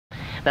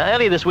Now,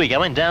 earlier this week, I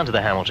went down to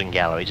the Hamilton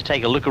Gallery to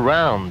take a look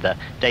around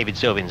David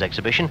Sylvian's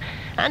exhibition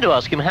and to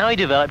ask him how he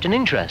developed an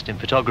interest in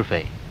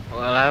photography.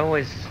 Well, I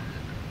always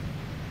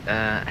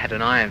had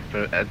an eye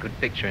for a good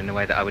picture in the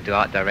way that I would do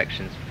art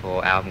directions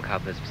for album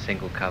covers, for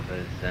single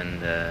covers, and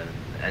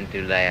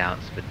do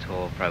layouts for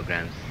tour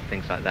programs,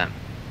 things like that.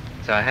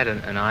 So I had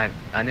an eye.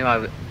 I knew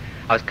I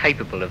was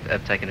capable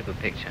of taking a good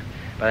picture,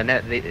 but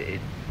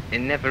it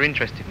never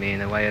interested me in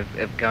the way of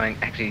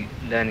actually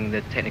learning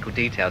the technical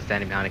details,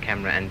 standing behind a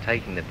camera and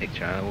taking the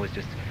picture. I always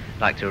just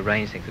like to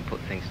arrange things and put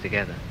things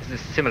together. It's a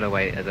similar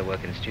way as I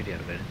work in a studio,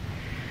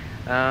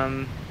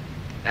 really.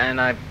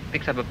 And I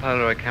picked up a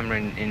Polaroid camera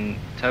in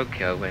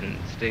Tokyo when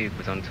Steve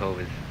was on tour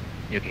with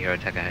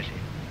Yukihiro Takahashi,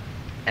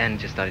 and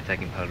just started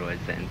taking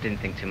Polaroids and didn't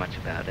think too much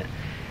about it.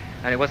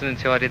 And it wasn't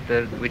until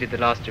we did the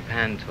last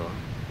Japan tour,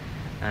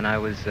 and I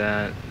was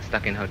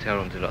stuck in hotel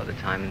rooms a lot of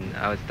the time, and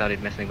I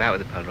started messing about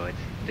with the Polaroids,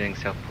 doing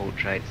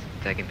self-portraits,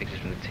 taking pictures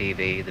from the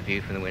TV, the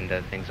view from the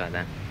window, things like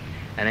that,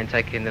 and then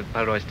taking the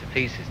Polaroids to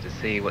pieces to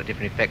see what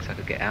different effects I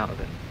could get out of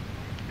it.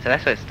 So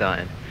that's where it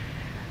started.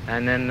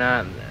 And then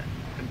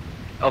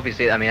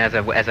obviously, I mean, as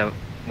I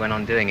went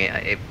on doing it,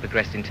 it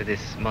progressed into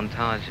this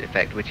montage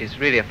effect, which is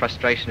really a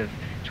frustration of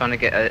trying to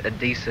get a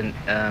decent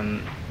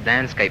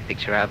landscape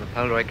picture out of a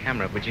Polaroid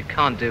camera, which you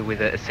can't do with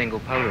a single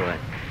Polaroid.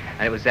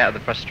 And it was out of the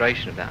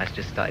frustration of that I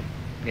just started,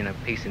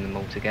 piecing them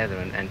all together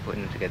and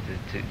putting them together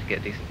to get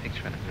a decent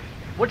picture out of it.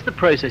 What's the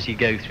process you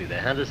go through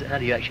there? How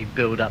do you actually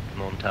build up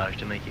the montage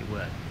to make it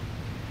work?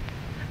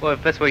 Well,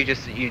 first of all,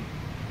 you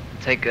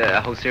take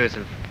a whole series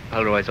of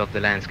Polaroids of the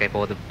landscape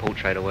or the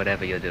portrait or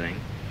whatever you're doing,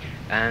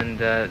 and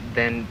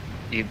then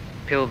you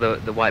peel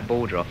the white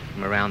border off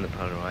from around the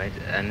Polaroid,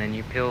 and then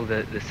you peel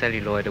the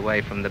celluloid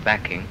away from the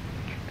backing,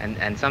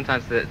 and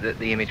sometimes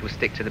the image will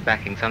stick to the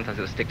backing, sometimes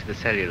it will stick to the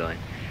celluloid.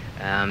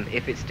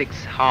 If it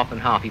sticks half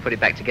and half, you put it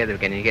back together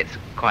again, and you get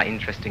quite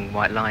interesting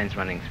white lines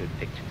running through the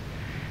pictures.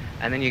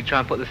 And then you try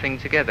and put the thing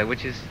together,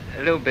 which is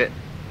a little bit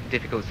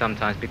difficult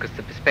sometimes because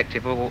the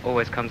perspective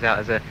always comes out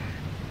as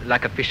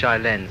like a fisheye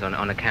lens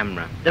on a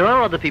camera. There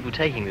are other people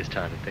taking this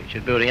type of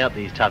picture, building up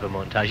these type of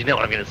montages. You know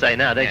what I'm going to say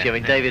now, don't you? I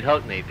mean, David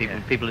Hockney,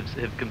 people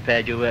have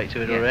compared your work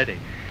to it already.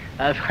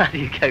 How do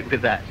you cope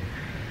with that?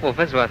 Well,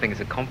 first of all, I think it's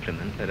a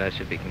compliment that I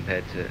should be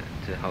compared to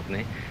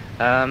Hockney.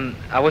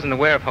 I wasn't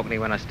aware of Hockney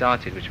when I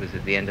started, which was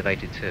at the end of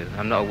 '82.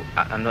 I'm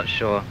not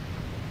sure.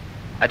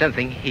 I don't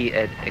think he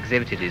had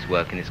exhibited his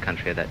work in this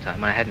country at that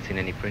time. I hadn't seen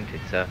any printed.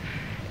 So,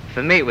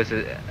 for me, it was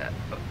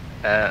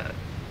a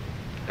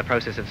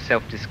process of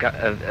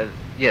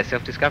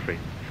self-discovery,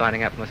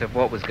 finding out for myself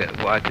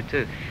what I could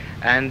do.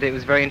 And it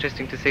was very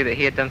interesting to see that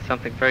he had done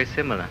something very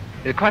similar.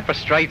 It was quite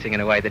frustrating in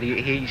a way that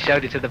he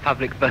showed it to the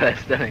public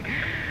first, I think.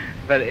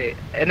 But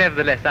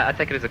nevertheless, I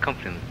take it as a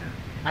compliment.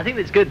 I think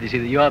it's good to see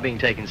that you are being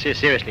taken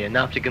seriously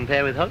enough to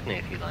compare with Hockney,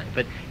 if you like.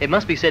 But it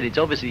must be said, it's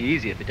obviously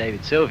easier for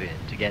David Sylvian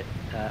to get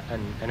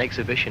an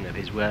exhibition of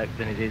his work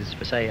than it is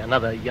for, say,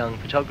 another young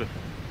photographer.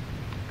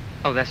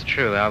 Oh, that's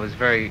true. I was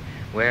very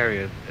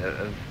wary of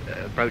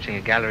approaching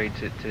a gallery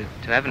to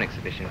have an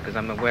exhibition, because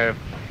I'm aware of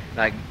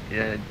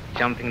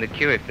jumping the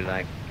queue, if you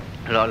like.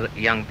 A lot of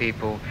young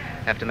people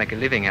have to make a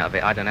living out of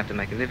it. I don't have to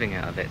make a living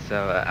out of it.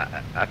 So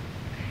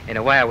in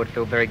a way I would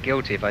feel very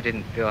guilty if I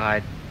didn't feel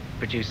I'd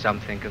produced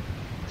something of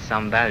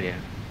some value.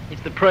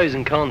 It's the pros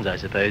and cons, I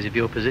suppose, of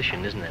your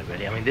position, isn't it,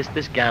 really? I mean,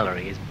 this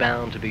gallery is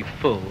bound to be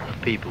full of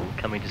people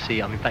coming to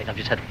see. I mean, in fact, I've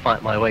just had to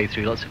fight my way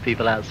through lots of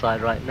people outside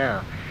right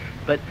now.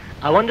 But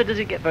I wonder, does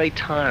it get very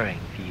tiring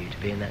for you to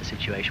be in that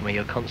situation where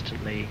you're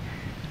constantly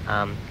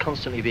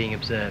being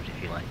observed,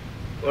 if you like?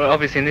 Well,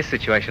 obviously in this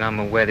situation I'm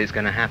aware that it's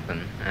going to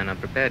happen, and I'm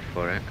prepared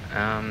for it.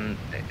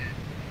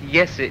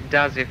 Yes, it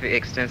does if it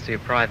extends to your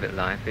private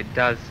life. It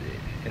does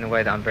in a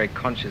way that I'm very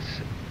conscious,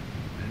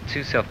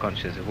 too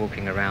self-conscious of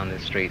walking around the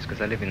streets,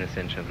 because I live in the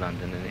centre of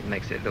London, and it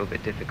makes it a little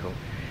bit difficult.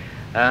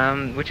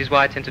 Which is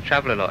why I tend to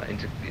travel a lot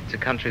into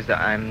countries that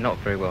I'm not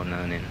very well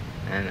known in,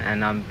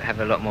 and I have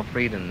a lot more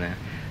freedom there.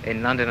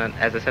 In London,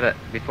 as I said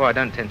before, I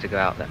don't tend to go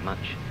out that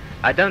much.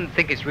 I don't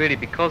think it's really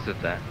because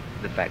of that,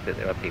 the fact that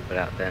there are people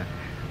out there.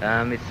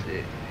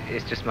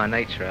 It's just my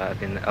nature.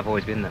 I've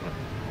always been that way.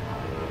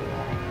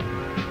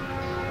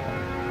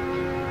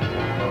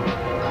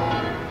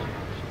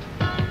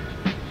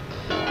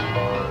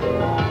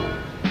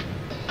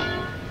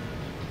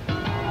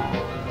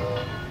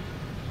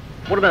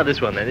 What about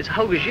this one then? It's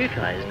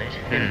Hogejukai, isn't it?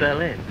 In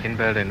Berlin. In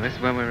Berlin. This is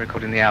when we're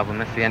recording the album.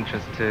 That's the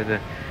entrance to the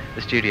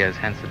studios,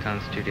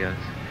 Hans-Satan Studios.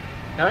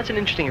 Now that's an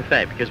interesting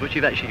effect, because what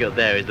you've actually got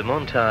there is the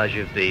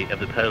montage of the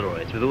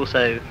Polaroids, with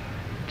also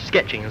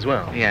sketching as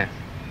well. Yes,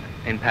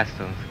 in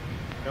pastels.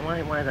 And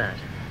why that?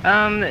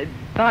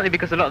 Partly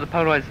because a lot of the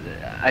Polaroids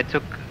I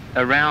took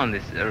around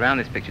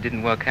this picture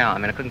didn't work out. I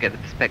mean, I couldn't get the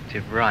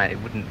perspective right; it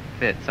wouldn't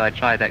fit. So I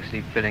tried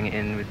actually filling it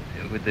in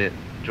with the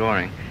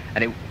drawing,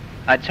 and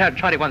I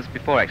tried it once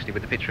before actually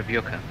with the picture of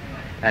Yuka,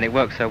 and it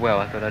worked so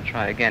well I thought I'd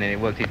try it again, and it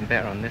worked even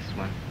better on this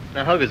one.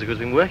 Now Hogger's of course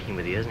been working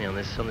with you, hasn't he, on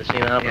this new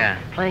album? Yeah.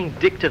 Playing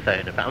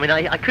dictaphone. I mean,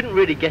 I couldn't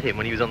really get him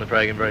when he was on the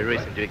programme very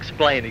recently to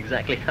explain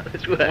exactly how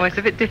this works. Well, it's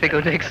a bit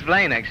difficult to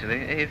explain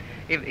actually.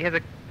 He has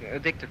a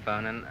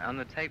dictaphone, and on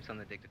the tapes on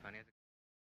the dictaphone he has a